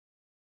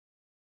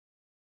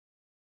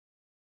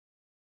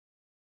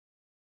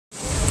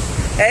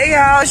Hey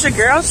y'all, it's your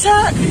girl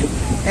Chuck,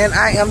 and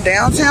I am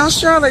downtown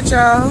Charlotte,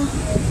 y'all.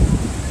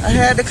 I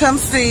had to come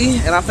see,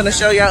 and I'm finna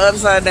show y'all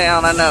upside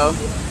down, I know.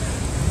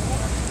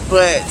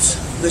 But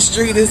the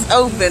street is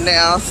open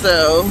now,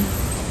 so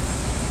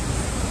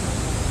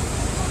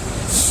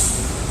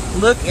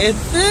look at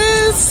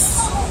this.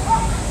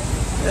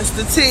 That's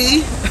the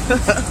T.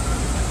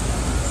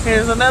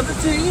 Here's another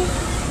T.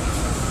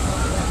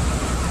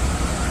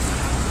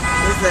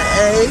 There's the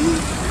A.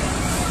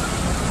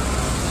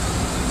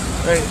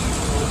 Wait,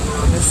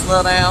 let me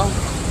slow down.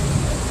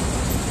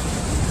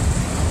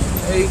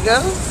 There you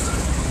go.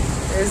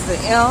 There's the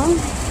M.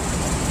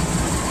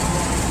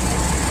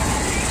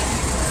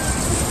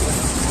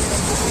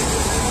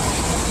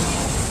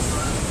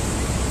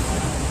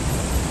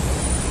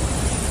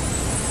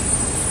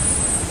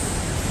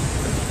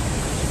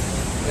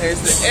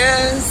 There's the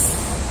S.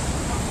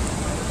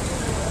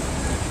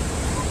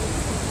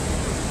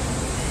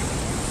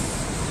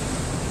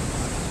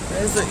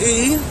 There's the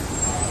E.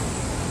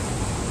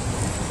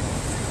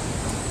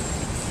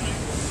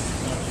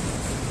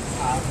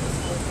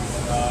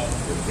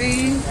 V,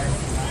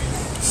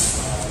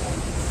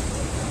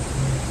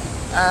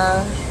 I,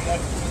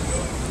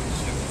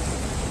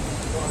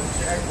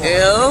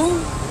 L,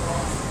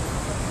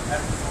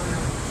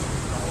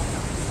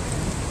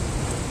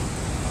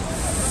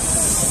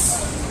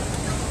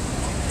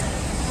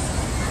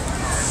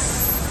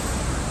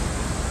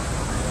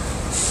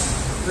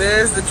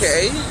 there's the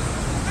K.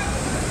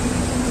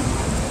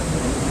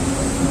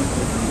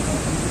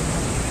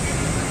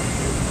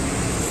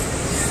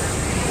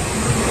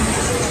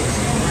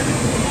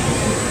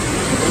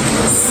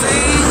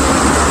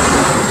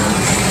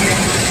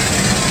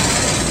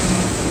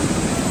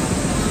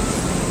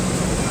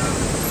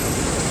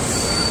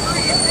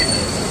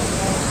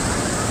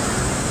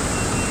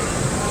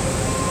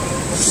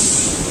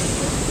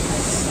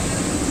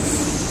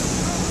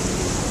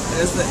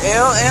 There's the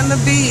L and the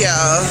B,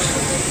 y'all.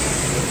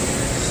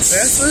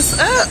 That's what's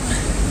up.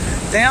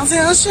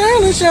 Downtown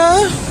Charlotte,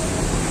 y'all.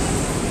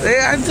 They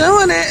are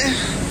doing it.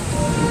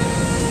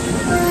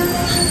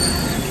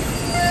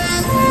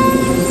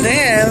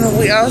 Then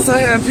we also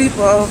have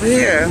people over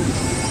here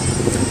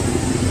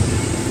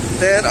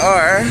that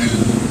are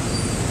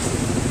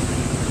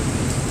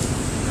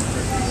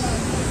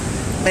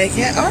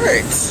making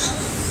art.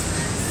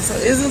 So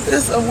isn't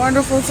this a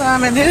wonderful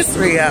time in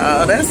history,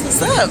 y'all? That's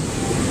what's up.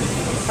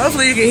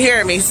 Hopefully you can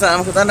hear me some,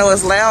 because I know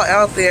it's loud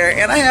out there.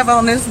 And I have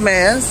on this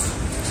mask,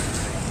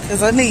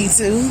 because I need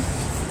to.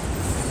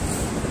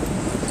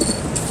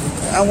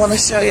 I want to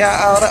show y'all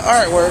all the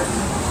artwork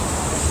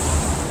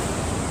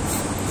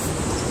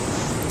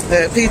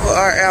that people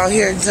are out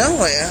here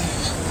doing.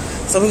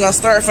 So we're going to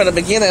start from the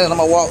beginning, and I'm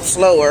going to walk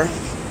slower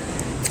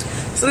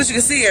so that you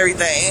can see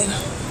everything.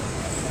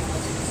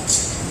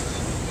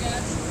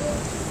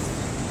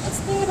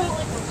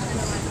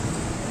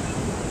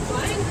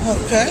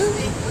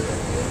 Okay.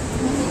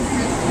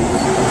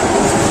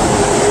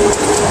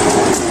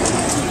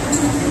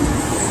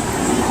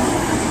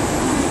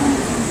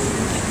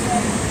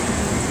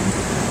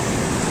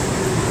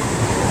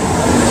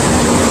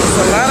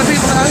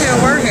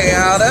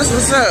 That's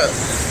what's up.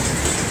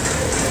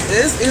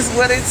 This is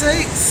what it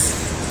takes.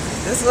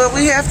 This is what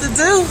we have to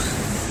do.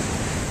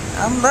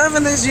 I'm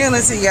loving this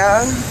unity,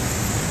 y'all.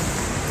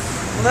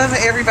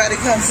 Loving everybody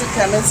coming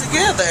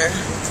together.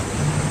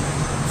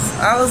 It's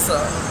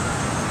awesome.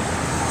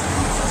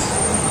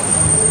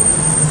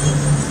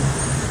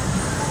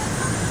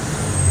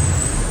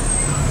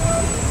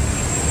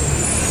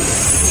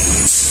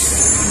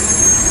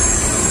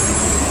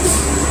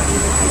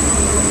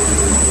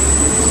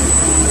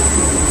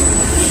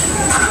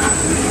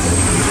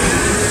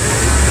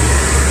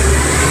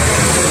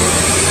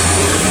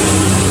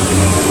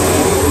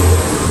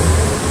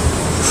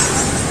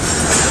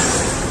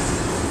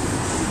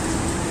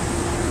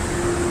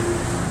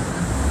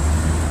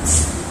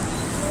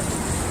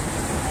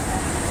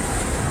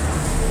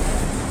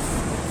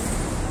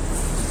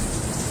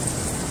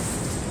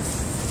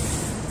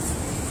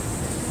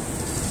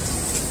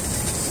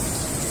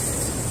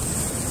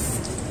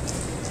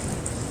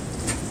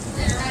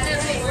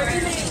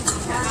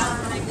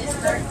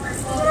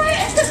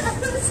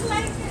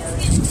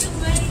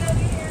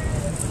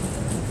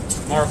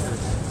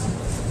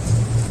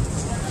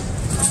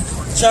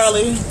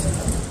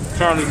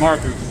 Charlie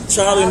Marcus.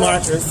 Charlie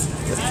Marcus.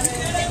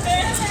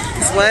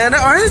 It's one of the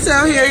artists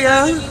out here,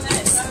 y'all.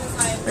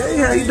 Hey,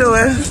 how you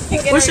doing?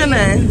 What's your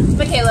name?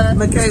 Michaela.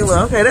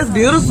 Michaela. Okay, that's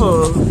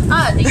beautiful.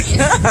 Oh, thank you.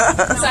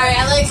 Sorry,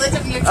 I looked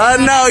up your camera. Oh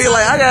no, you're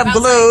like, I got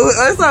blue.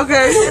 It's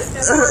okay.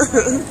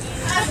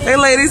 Hey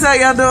ladies, how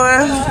y'all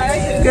doing?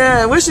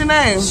 Good. What's your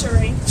name?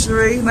 Sheree.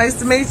 Sheree, nice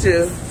to meet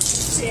you.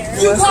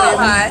 You called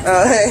me.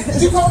 Oh, hey.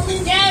 You called me?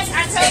 Yes,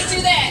 I told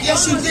you that.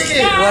 Yes, you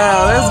did.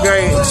 Wow, that's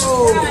great.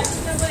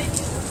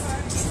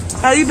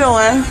 How you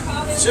doing?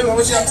 Sugar,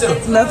 what you up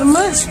to? Nothing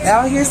much.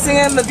 Out here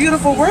seeing the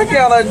beautiful work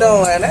y'all are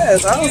doing. That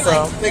is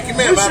awesome. Thank you,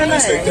 ma'am. What's your I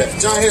appreciate name?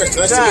 that. John Harris.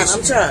 Nice John, to meet I'm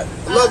you. Chuck.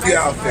 I love your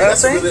outfit.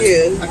 That's thank really,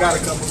 you. I got a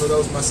couple of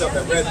those myself.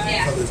 That red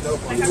color's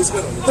dope on you. What's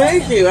good on you?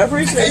 Thank you. I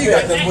appreciate And you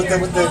got them with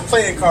the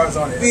playing cards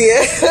on it.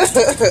 Yeah.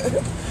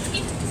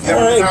 You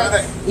having a good time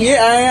today?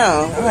 Yeah, I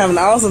am. I'm having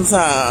an awesome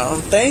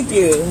time. Thank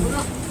you.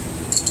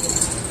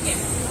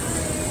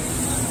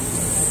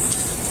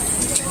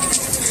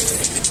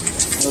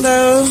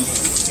 Hello.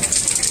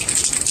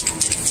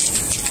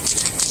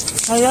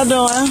 How y'all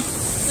doing?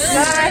 Good,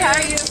 how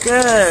are you?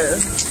 Good.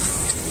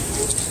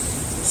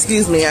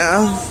 Excuse me,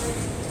 y'all.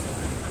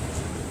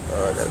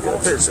 Oh, I gotta get a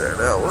picture of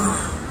that one.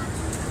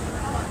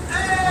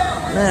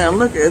 Man,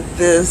 look at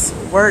this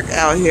work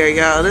out here,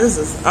 y'all. This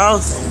is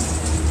awesome.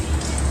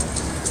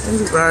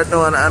 These people are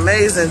doing an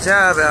amazing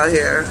job out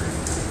here.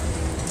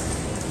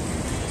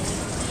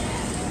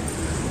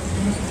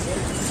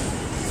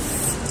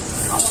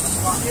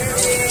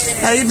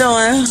 How you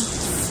doing?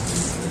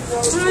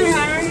 Hi,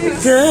 how are you?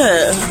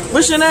 Good.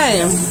 What's your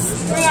name?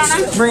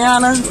 Brianna.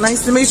 Brianna.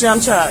 Nice to meet you.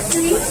 I'm Chuck. Nice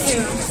to meet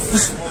you.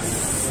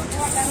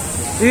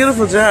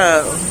 Beautiful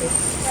job.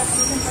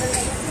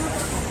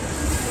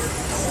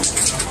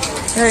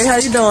 Hey, how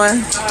you doing?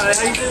 Hi,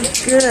 how you doing?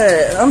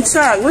 Good. I'm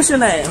Chuck. What's your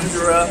name? I'm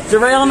Jarrell.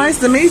 Jarrell, nice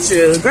to meet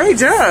you. Great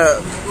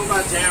job. Go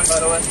by Jam, by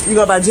the way. You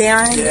go by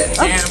Jaren? Yeah,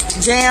 Jam.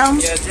 Jam?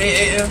 Yeah,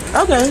 J-A-M.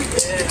 Okay.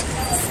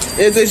 Yeah.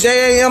 Is it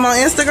JAM on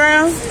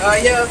Instagram?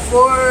 Yeah,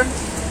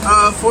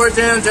 for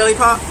Jam Jelly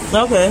Pop.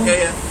 Okay. Yeah,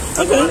 yeah.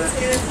 Okay.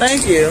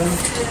 Thank you.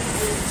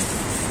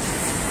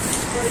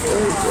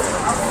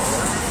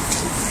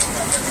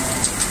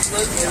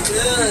 Looking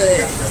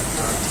good.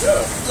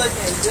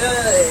 Looking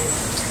good.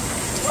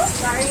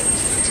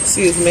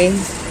 Excuse me.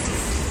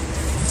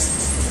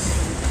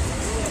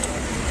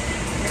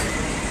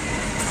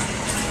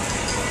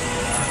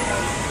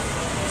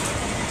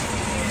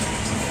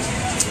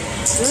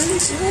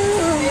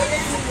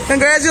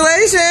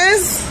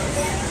 Congratulations.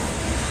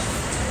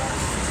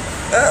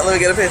 Let me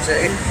get a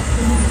picture.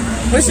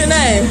 What's your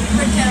name?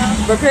 Raquel.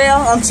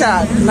 Raquel, I'm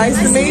Chuck. Nice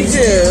to meet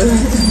you.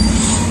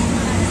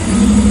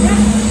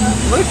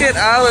 Look at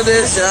all of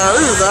this, y'all.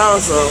 This is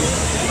awesome.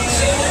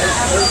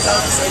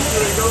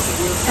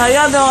 How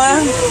y'all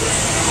doing?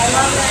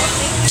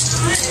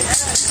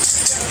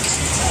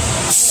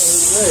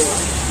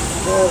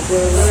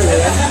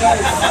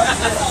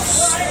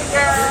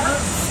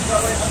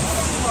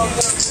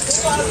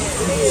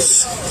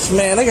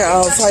 Man, they got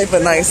all type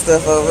of nice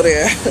stuff over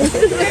there.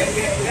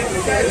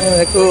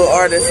 Cool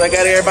artists. I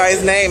got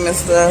everybody's name and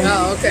stuff.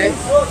 Oh, okay. I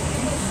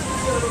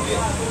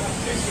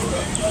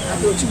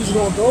thought you was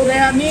going to go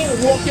down there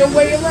and walk your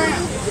way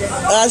around.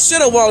 I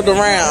should have walked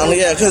around,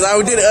 yeah, because I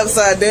did it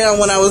upside down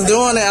when I was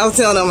doing it. I was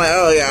telling them, like,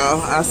 oh,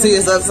 y'all, I see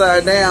it's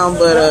upside down,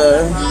 but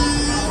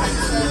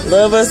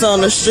love us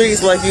on the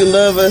streets like you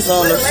love us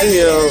on the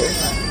field.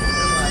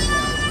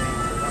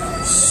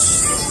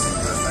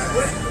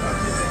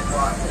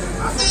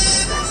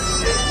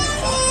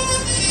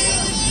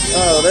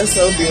 Oh, that's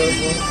so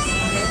beautiful.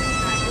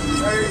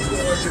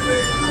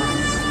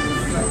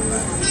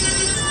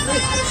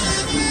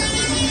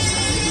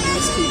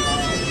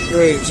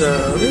 Great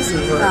job. This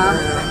is right now.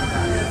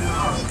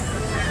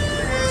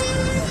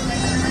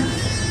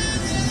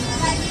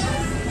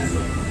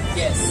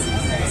 Yes.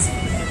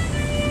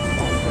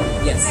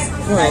 Yes.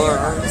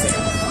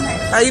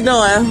 How you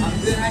doing?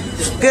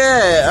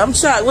 Good. I'm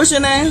Chuck. What's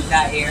your name?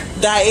 Dair.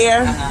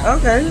 Dair.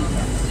 Okay.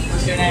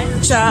 What's your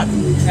name? Chuck.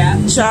 Cap.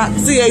 Chuck.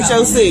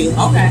 C-H-O-C.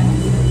 Okay.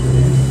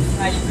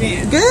 How you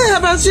been? Good. How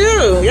about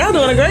you? Y'all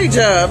doing a great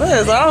job.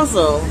 That is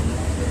awesome.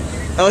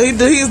 Oh, he's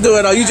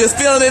doing. Oh, you just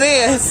filling it in. I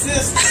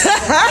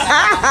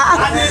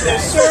did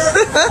that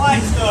shirt.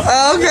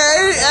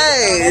 Okay.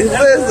 Hey,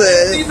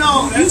 listen. You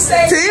know,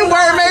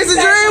 Teamwork makes the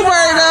dream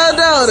work, now,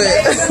 don't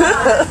it?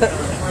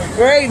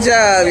 Great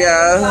job,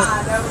 y'all.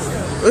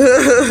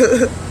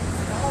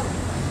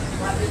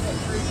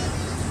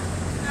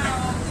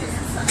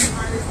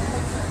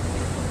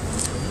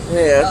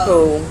 Yeah,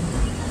 cool.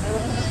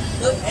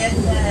 Look at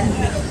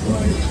that.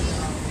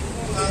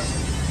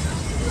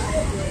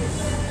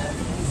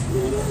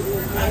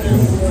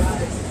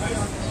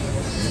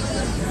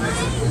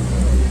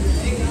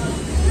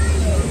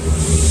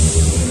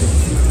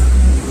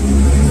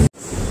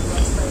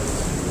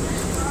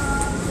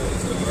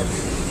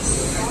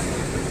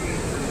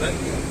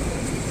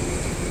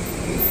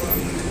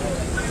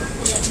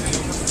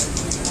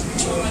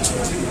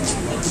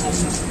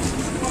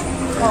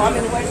 Oh, I'm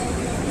in the way.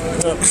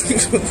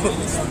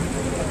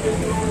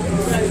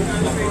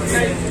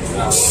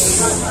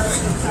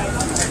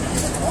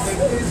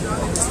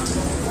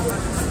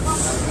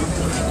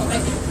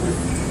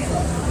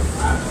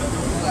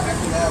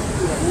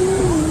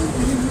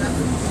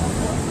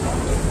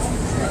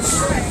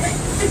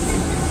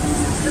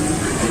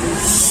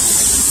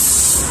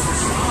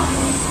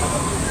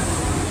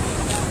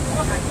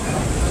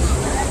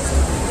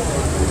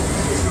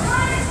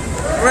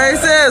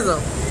 Racism.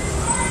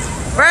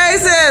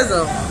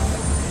 Racism.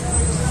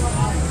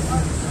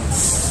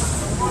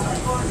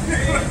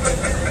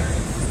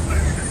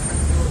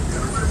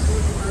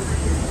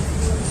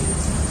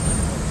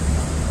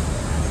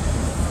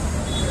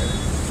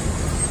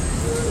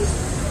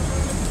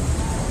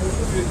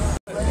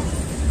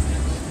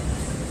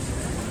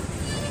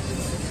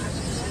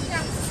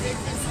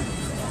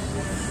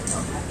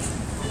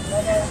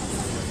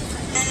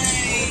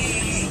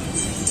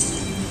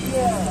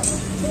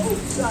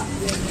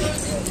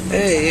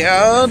 Hey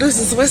y'all, this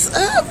is what's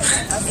up.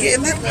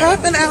 Getting it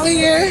popping out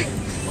here.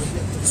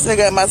 So I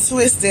got my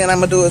twist in. I'm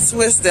gonna do a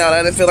twist out.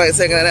 I didn't feel like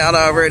taking it out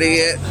already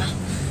yet.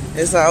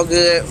 It's all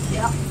good.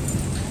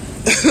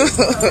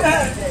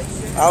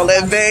 All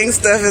that bang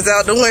stuff is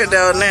out the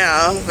window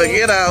now.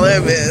 Forget all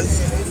that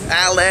mess.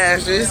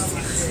 Eyelashes,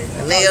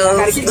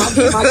 nails.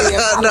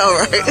 I know,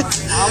 right?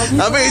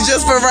 I mean,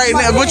 just for right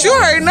now. But you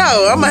already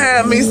know. I'm gonna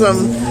have me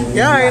some.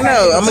 Y'all already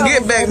know. I'm gonna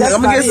get back.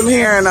 I'm gonna get some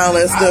hair and all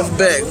that stuff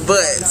back.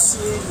 But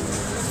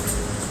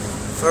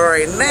for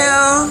right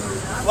now,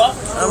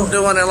 I'm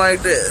doing it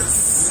like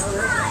this,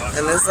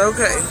 and it's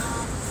okay.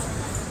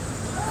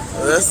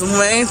 That's the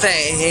main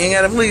thing. You ain't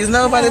gotta please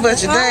nobody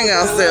but your dang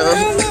old self.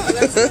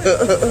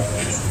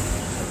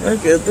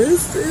 Look at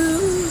this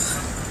dude.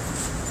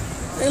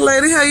 Hey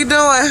lady, how you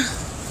doing?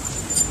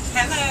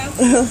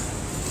 Hello.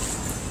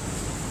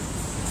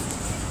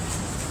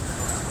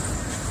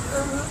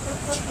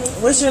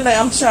 What's your name?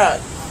 I'm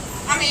Chuck.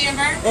 I'm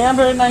Amber.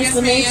 Amber, nice Yes,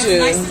 to meet ma'am. you.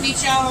 Nice to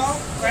meet y'all.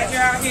 Glad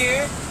you're out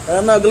here.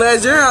 I'm no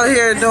glad you're out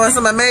here doing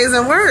some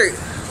amazing work.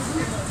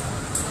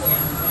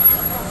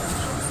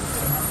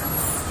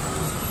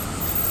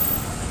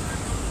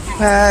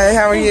 Hi,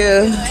 how are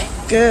you?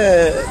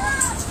 Good.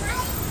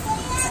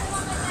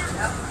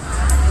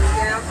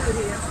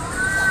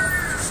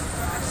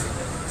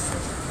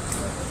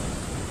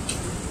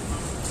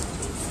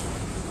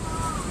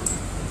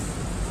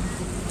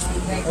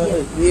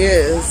 Oh,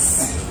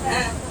 yes.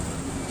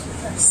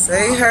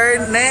 Say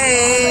her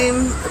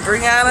name,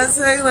 Breonna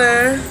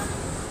Taylor.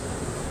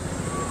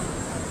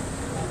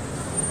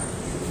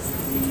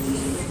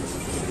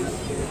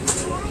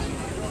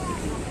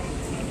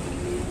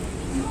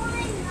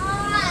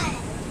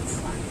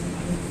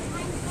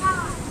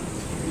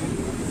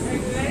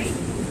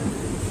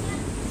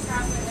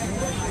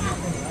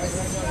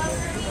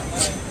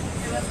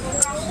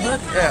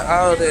 Look at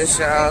all this,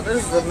 y'all.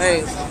 This is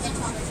amazing.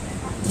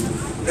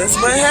 This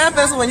is what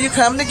happens when you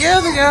come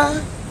together, y'all.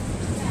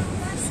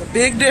 It's a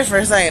big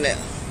difference, ain't it?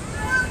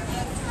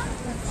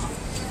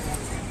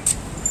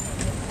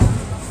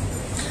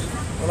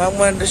 Well, I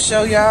wanted to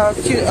show y'all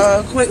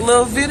a quick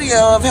little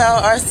video of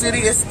how our city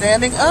is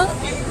standing up.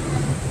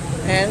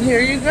 And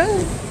here you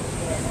go.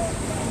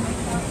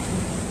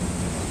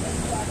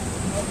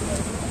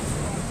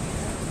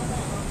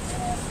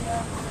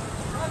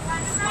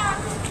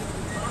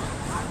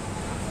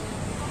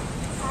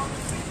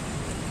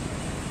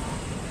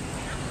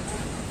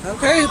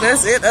 Okay,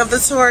 that's it of the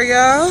tour,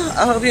 y'all.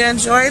 I hope you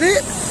enjoyed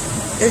it.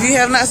 If you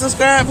have not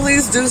subscribed,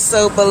 please do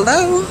so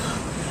below.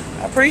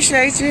 I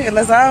appreciate you, and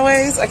as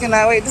always, I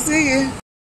cannot wait to see you.